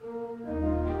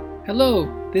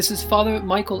Hello, this is Father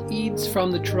Michael Eads from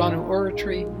the Toronto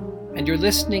Oratory, and you're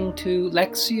listening to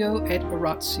Lectio et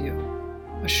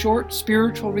Oratio, a short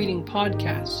spiritual reading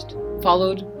podcast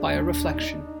followed by a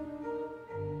reflection.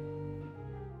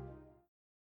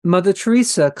 Mother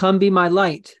Teresa, Come Be My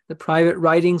Light, the Private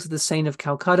Writings of the Saint of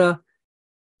Calcutta,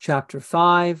 Chapter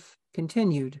 5,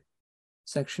 continued.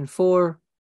 Section 4,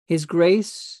 His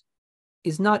Grace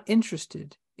is not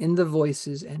interested in the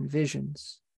voices and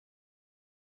visions.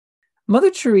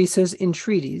 Mother Teresa's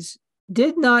entreaties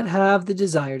did not have the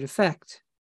desired effect.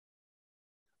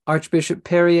 Archbishop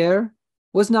Perrier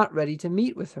was not ready to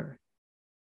meet with her.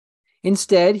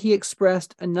 Instead, he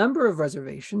expressed a number of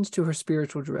reservations to her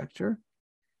spiritual director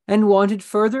and wanted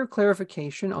further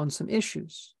clarification on some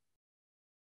issues.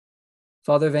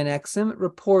 Father Van Exum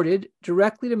reported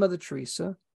directly to Mother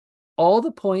Teresa all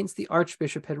the points the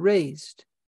Archbishop had raised.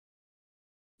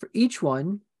 For each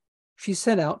one, she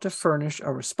set out to furnish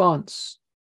a response.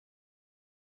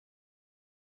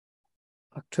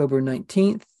 October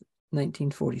 19th,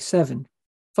 1947.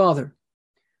 Father,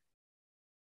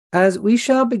 as we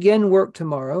shall begin work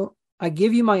tomorrow, I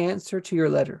give you my answer to your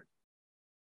letter.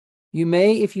 You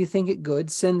may, if you think it good,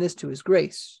 send this to His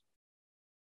Grace.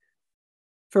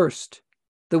 First,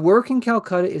 the work in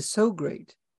Calcutta is so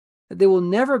great that there will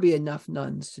never be enough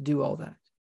nuns to do all that.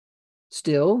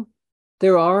 Still,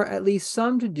 there are at least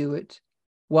some to do it,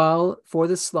 while for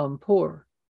the slum poor,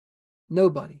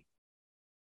 nobody.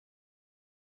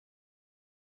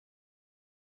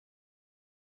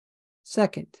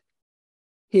 Second,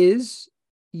 that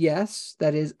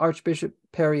is Archbishop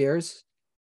Perrier's,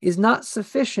 is not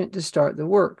sufficient to start the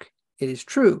work, it is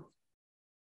true.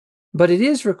 But it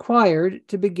is required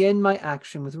to begin my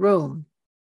action with Rome.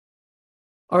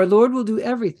 Our Lord will do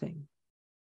everything,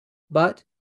 but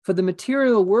for the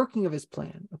material working of His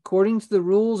plan, according to the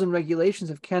rules and regulations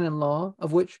of canon law,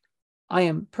 of which I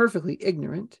am perfectly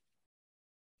ignorant,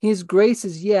 His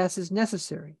Grace's yes is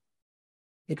necessary.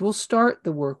 It will start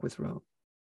the work with Rome.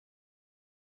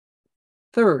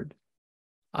 Third,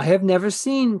 I have never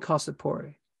seen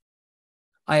Cassapore.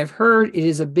 I have heard it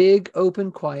is a big,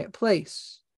 open, quiet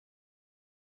place.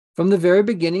 From the very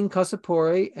beginning,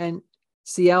 Cassapore and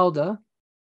Cialda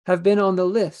have been on the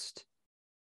list.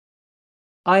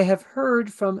 I have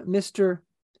heard from Mr.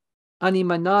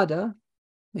 Animanada,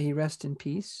 may he rest in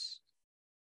peace,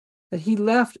 that he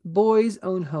left Boy's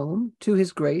own home to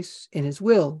His Grace in his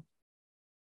will.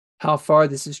 How far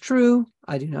this is true,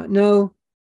 I do not know.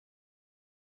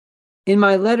 In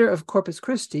my letter of Corpus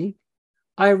Christi,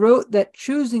 I wrote that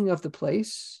choosing of the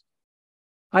place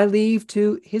I leave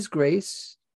to His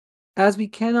Grace, as we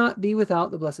cannot be without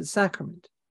the Blessed Sacrament.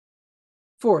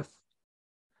 Fourth,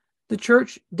 the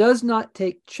Church does not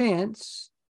take chance,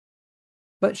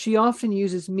 but she often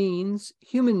uses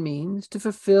human means, to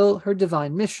fulfill her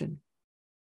divine mission.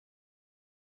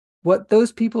 What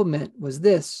those people meant was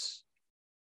this.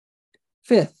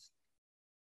 Fifth,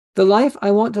 the life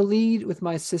I want to lead with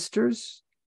my sisters,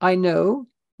 I know,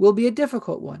 will be a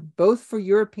difficult one, both for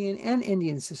European and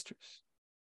Indian sisters.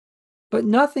 But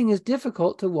nothing is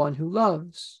difficult to one who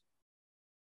loves.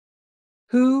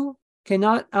 Who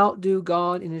cannot outdo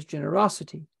God in His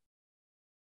generosity?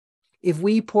 If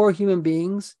we poor human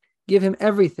beings give Him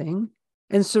everything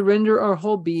and surrender our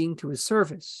whole being to His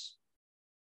service.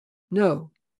 No,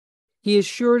 He is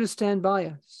sure to stand by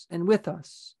us and with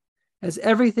us, as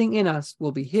everything in us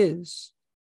will be His.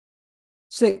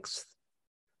 Sixth,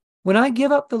 when I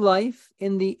give up the life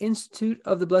in the Institute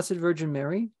of the Blessed Virgin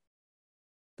Mary,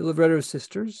 the Loretto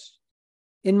Sisters,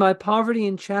 in my poverty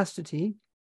and chastity,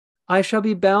 I shall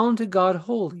be bound to God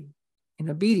wholly, in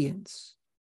obedience.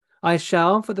 I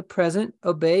shall, for the present,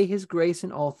 obey His Grace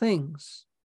in all things,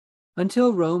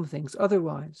 until Rome thinks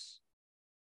otherwise.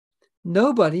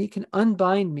 Nobody can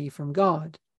unbind me from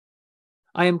God.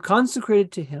 I am consecrated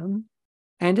to Him,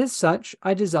 and as such,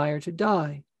 I desire to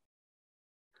die.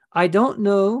 I don't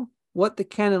know what the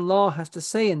canon law has to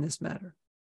say in this matter,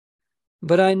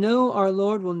 but I know our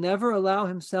Lord will never allow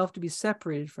Himself to be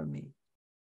separated from me.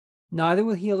 Neither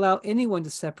will He allow anyone to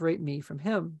separate me from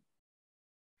Him.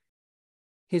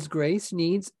 His Grace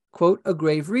needs, quote, a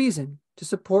grave reason to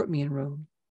support me in Rome.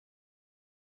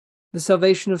 The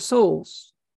salvation of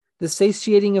souls, the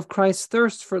satiating of Christ's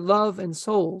thirst for love and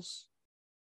souls.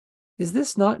 Is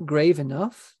this not grave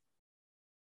enough?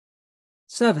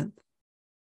 Seventh,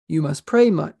 you must pray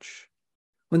much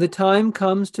when the time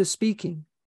comes to speaking.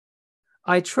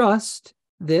 I trust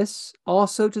this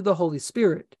also to the Holy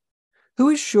Spirit, who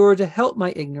is sure to help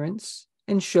my ignorance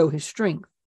and show His strength.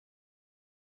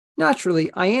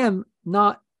 Naturally, I am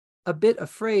not a bit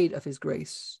afraid of His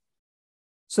Grace,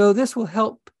 so this will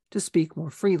help to speak more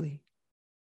freely.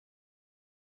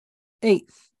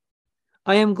 8th,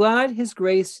 I am glad His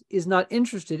grace is not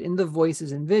interested in the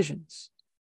voices and visions.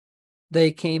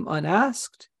 They came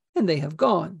unasked, and they have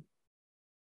gone.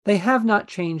 They have not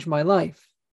changed my life.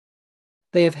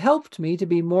 They have helped me to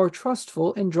be more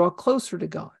trustful and draw closer to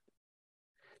God.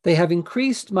 They have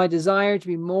increased my desire to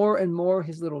be more and more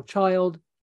His little child.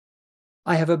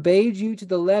 I have obeyed you to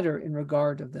the letter in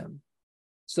regard of them,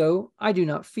 so I do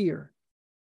not fear.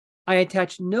 I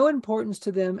attach no importance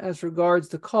to them as regards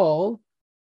the call,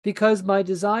 because my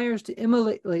desires to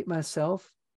immolate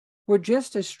myself were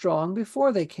just as strong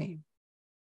before they came.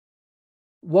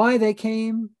 Why they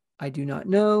came, I do not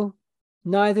know,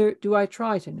 neither do I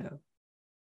try to know.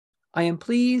 I am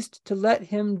pleased to let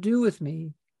Him do with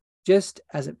me just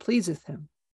as it pleaseth Him.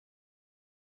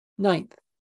 9th,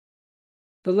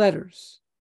 the letters.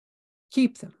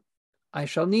 Keep them. I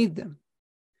shall need them.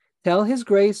 Tell His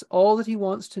grace all that He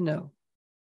wants to know.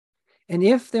 And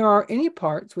if there are any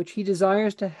parts which He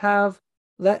desires to have,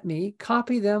 let me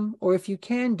copy them, or if you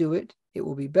can do it, it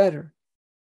will be better.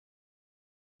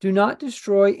 Do not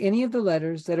destroy any of the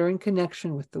letters that are in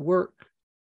connection with the work.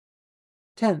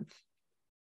 10th,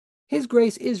 His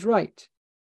grace is right.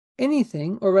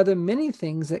 Anything, or rather many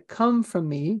things that come from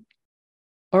me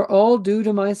are all due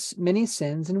to my many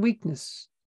sins and weakness.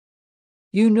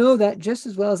 You know that just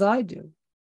as well as I do.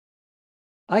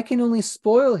 I can only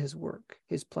spoil His work,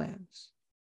 His plans.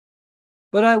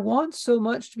 But I want so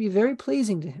much to be very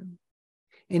pleasing to Him.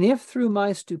 And if through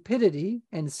my stupidity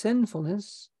and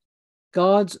sinfulness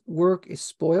God's work is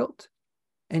spoilt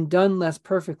and done less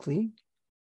perfectly,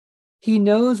 He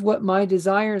knows what my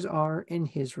desires are in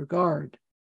His regard.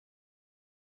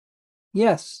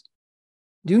 Yes,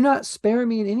 do not spare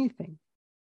me in anything.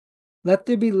 Let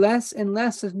there be less and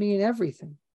less of me in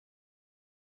everything.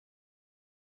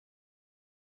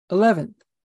 11th,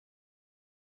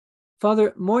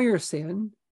 Father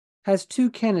Moyersean has 2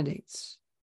 candidates,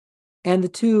 and the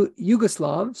 2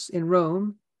 Yugoslavs in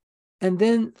Rome, and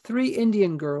then 3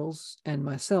 Indian girls and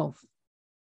myself.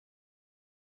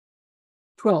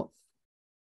 12th,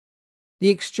 the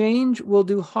exchange will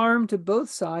do harm to both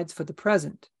sides for the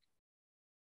present.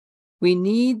 We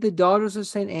need the daughters of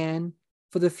St. Anne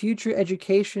for the future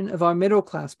education of our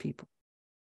middle-class people.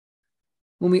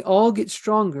 When we all get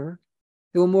stronger,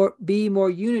 there will be more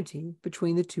unity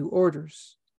between the 2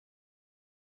 orders.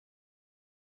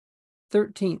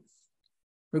 13th,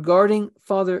 regarding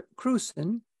Father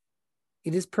Krusen,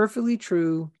 it is perfectly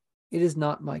true, it is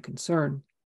not my concern.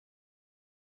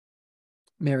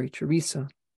 Mary Teresa.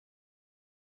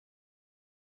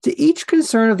 To each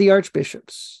concern of the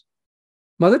archbishops,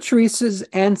 Mother Teresa's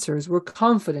answers were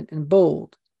confident and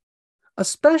bold,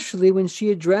 especially when she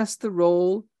addressed the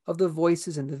role of the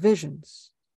voices and the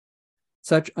visions.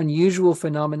 Such unusual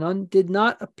phenomenon did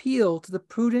not appeal to the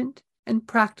prudent and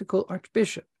practical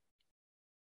archbishop.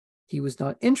 He was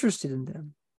not interested in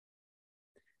them.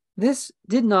 This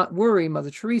did not worry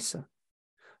Mother Teresa,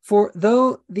 for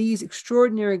though these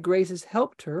extraordinary graces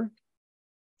helped her,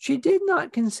 she did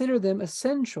not consider them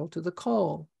essential to the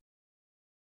call.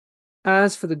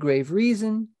 As for the grave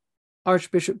reason,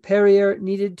 Archbishop Perrier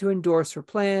needed to endorse her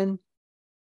plan.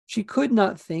 She could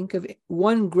not think of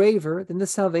one graver than the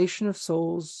salvation of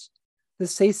souls, the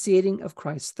satiating of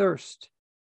Christ's thirst.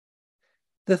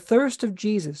 The thirst of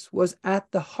Jesus was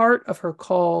at the heart of her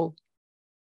call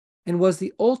and was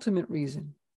the ultimate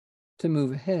reason to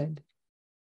move ahead.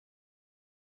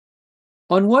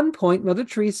 On one point, Mother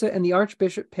Teresa and the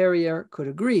Archbishop Perrier could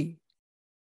agree: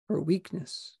 her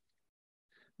weakness.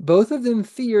 Both of them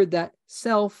feared that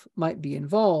self might be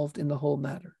involved in the whole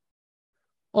matter,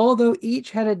 although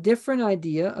each had a different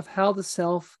idea of how the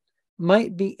self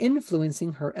might be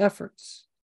influencing her efforts.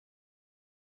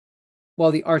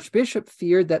 While the Archbishop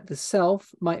feared that the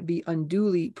self might be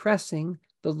unduly pressing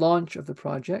the launch of the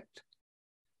project,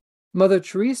 Mother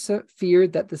Teresa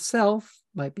feared that the self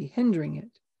might be hindering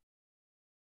it.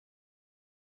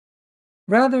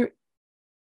 Rather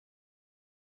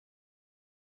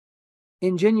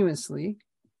ingenuously,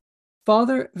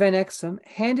 Father Van Exum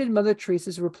handed Mother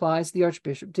Teresa's replies to the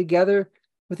Archbishop together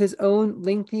with his own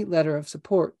lengthy letter of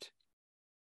support.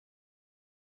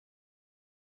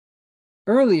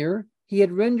 Earlier, he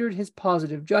had rendered his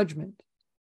positive judgment.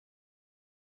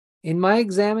 In my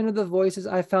examination of the voices,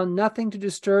 I found nothing to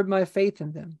disturb my faith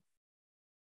in them.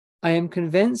 I am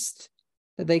convinced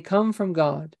that they come from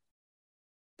God.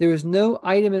 There is no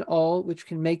item at all which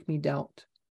can make me doubt.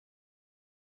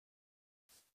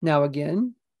 Now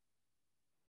again,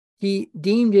 he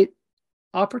deemed it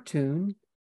opportune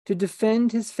to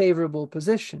defend his favorable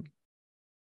position.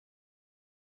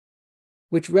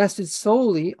 which rested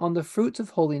solely on the fruits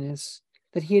of holiness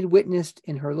that he had witnessed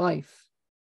in her life.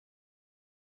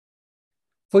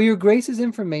 For your Grace's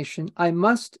information, I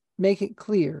must make it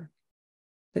clear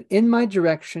that in my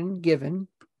direction given,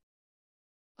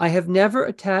 I have never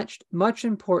attached much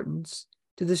importance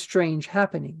to the strange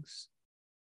happenings.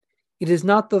 It is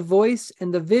not the voice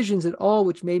and the visions at all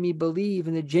which made me believe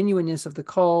in the genuineness of the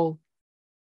call,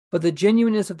 but the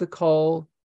genuineness of the call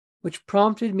which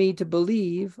prompted me to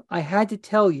believe I had to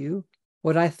tell you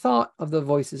what I thought of the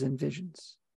voices and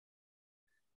visions.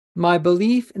 My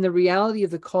belief in the reality of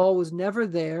the call was never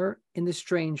there in the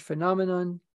strange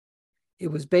phenomenon. It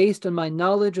was based on my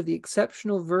knowledge of the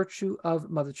exceptional virtue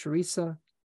of Mother Teresa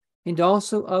and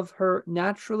also of her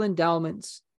natural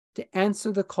endowments to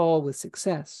answer the call with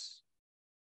success.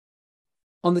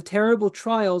 On the terrible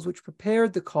trials which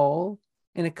prepared the call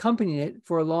and accompanied it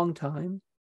for a long time,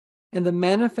 and the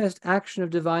manifest action of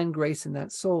divine grace in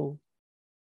that soul.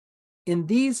 In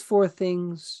these 4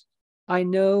 things, I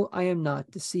know I am not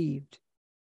deceived.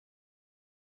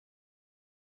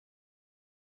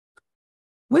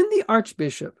 When the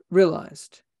Archbishop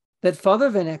realized that Father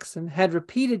Van Exem had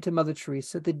repeated to Mother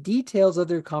Teresa the details of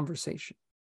their conversation,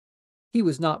 he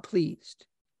was not pleased.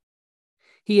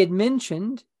 He had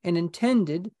mentioned and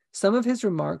intended some of his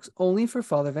remarks only for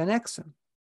Father Van Exem.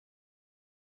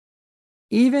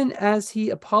 Even as he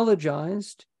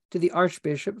apologized to the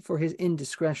Archbishop for his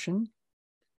indiscretion,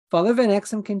 Father Van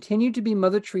Exem continued to be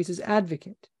Mother Teresa's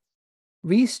advocate,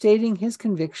 restating his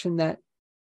conviction that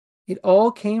it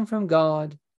all came from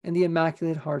God and the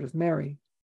Immaculate Heart of Mary.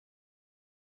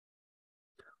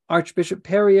 Archbishop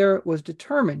Perrier was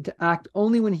determined to act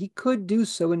only when he could do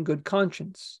so in good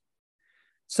conscience.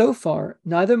 So far,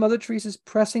 neither Mother Teresa's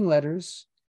pressing letters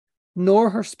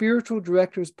nor her spiritual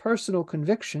director's personal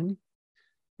conviction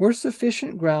were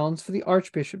sufficient grounds for the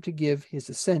Archbishop to give his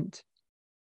assent.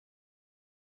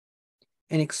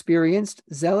 An experienced,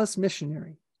 zealous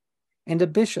missionary and a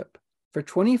bishop for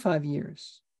 25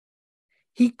 years,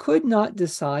 he could not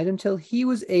decide until he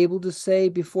was able to say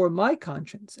before my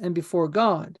conscience and before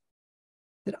God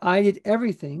that I did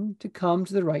everything to come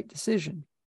to the right decision.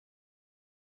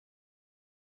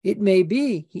 It may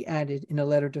be, he added in a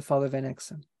letter to Father Van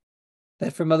Exem,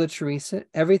 that for Mother Teresa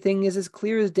everything is as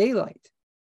clear as daylight.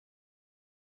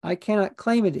 I cannot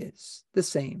claim it is the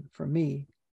same for me.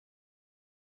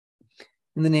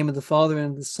 In the name of the Father,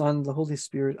 and of the Son, and of the Holy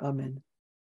Spirit. Amen.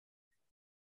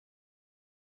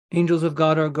 Angels of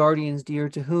God, our guardians dear,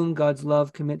 to whom God's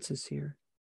love commits us here,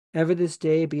 ever this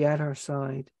day be at our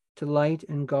side, to light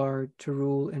and guard, to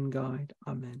rule and guide.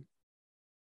 Amen.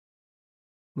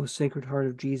 Most Sacred Heart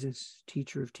of Jesus,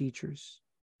 teacher of teachers,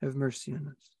 have mercy on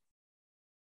us.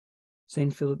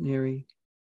 Saint Philip Neri,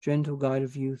 gentle guide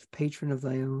of youth, patron of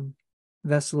thy own,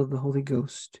 vessel of the Holy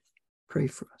Ghost, pray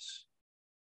for us.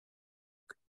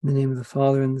 In the name of the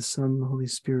Father, and the Son, and the Holy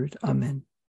Spirit. Amen.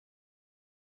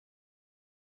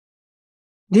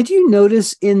 Did you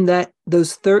notice in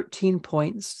those 13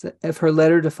 points of her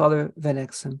letter to Father Van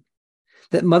Exem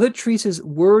that Mother Teresa's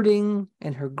wording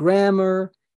and her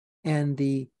grammar and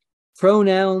the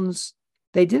pronouns,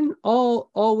 they didn't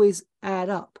all always add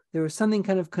up? There was something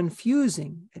kind of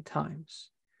confusing at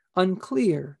times,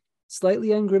 unclear,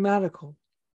 slightly ungrammatical.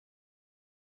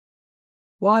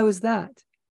 Why was that?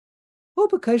 Well,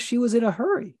 because she was in a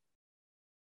hurry.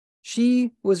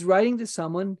 She was writing to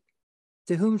someone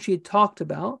to whom she had talked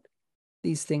about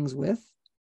these things with,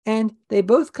 and they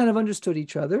both kind of understood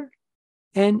each other.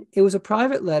 And it was a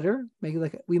private letter,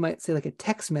 maybe we might say like a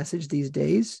text message these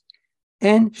days,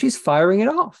 and she's firing it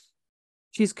off.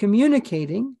 She's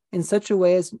communicating in such a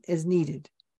way as needed.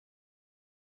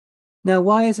 Now,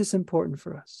 why is this important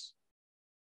for us?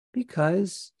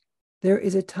 Because there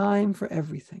is a time for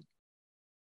everything.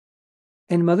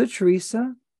 And Mother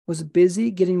Teresa was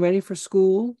busy getting ready for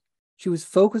school. She was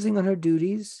focusing on her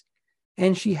duties,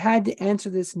 and she had to answer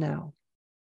this now.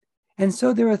 And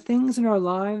so there are things in our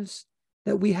lives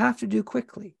that we have to do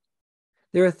quickly.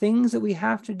 There are things that we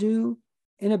have to do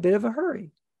in a bit of a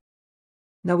hurry.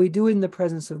 Now, we do it in the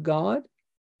presence of God,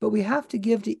 but we have to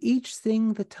give to each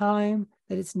thing the time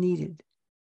that it's needed.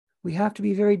 We have to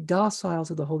be very docile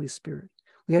to the Holy Spirit.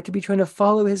 We have to be trying to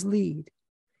follow his lead.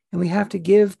 And we have to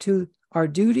give to our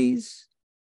duties,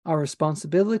 our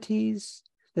responsibilities,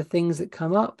 the things that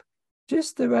come up,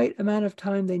 just the right amount of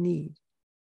time they need.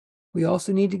 We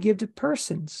also need to give to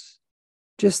persons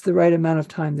just the right amount of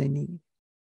time they need.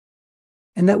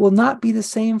 And that will not be the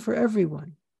same for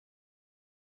everyone.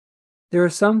 There are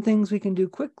some things we can do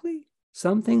quickly,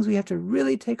 some things we have to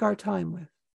really take our time with.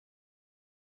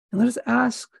 And let us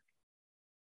ask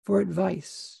for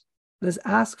advice. Let us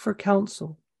ask for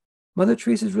counsel Mother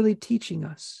Teresa is really teaching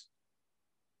us.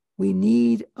 We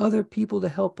need other people to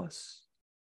help us.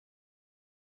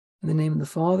 In the name of the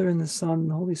Father, and the Son, and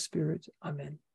the Holy Spirit. Amen.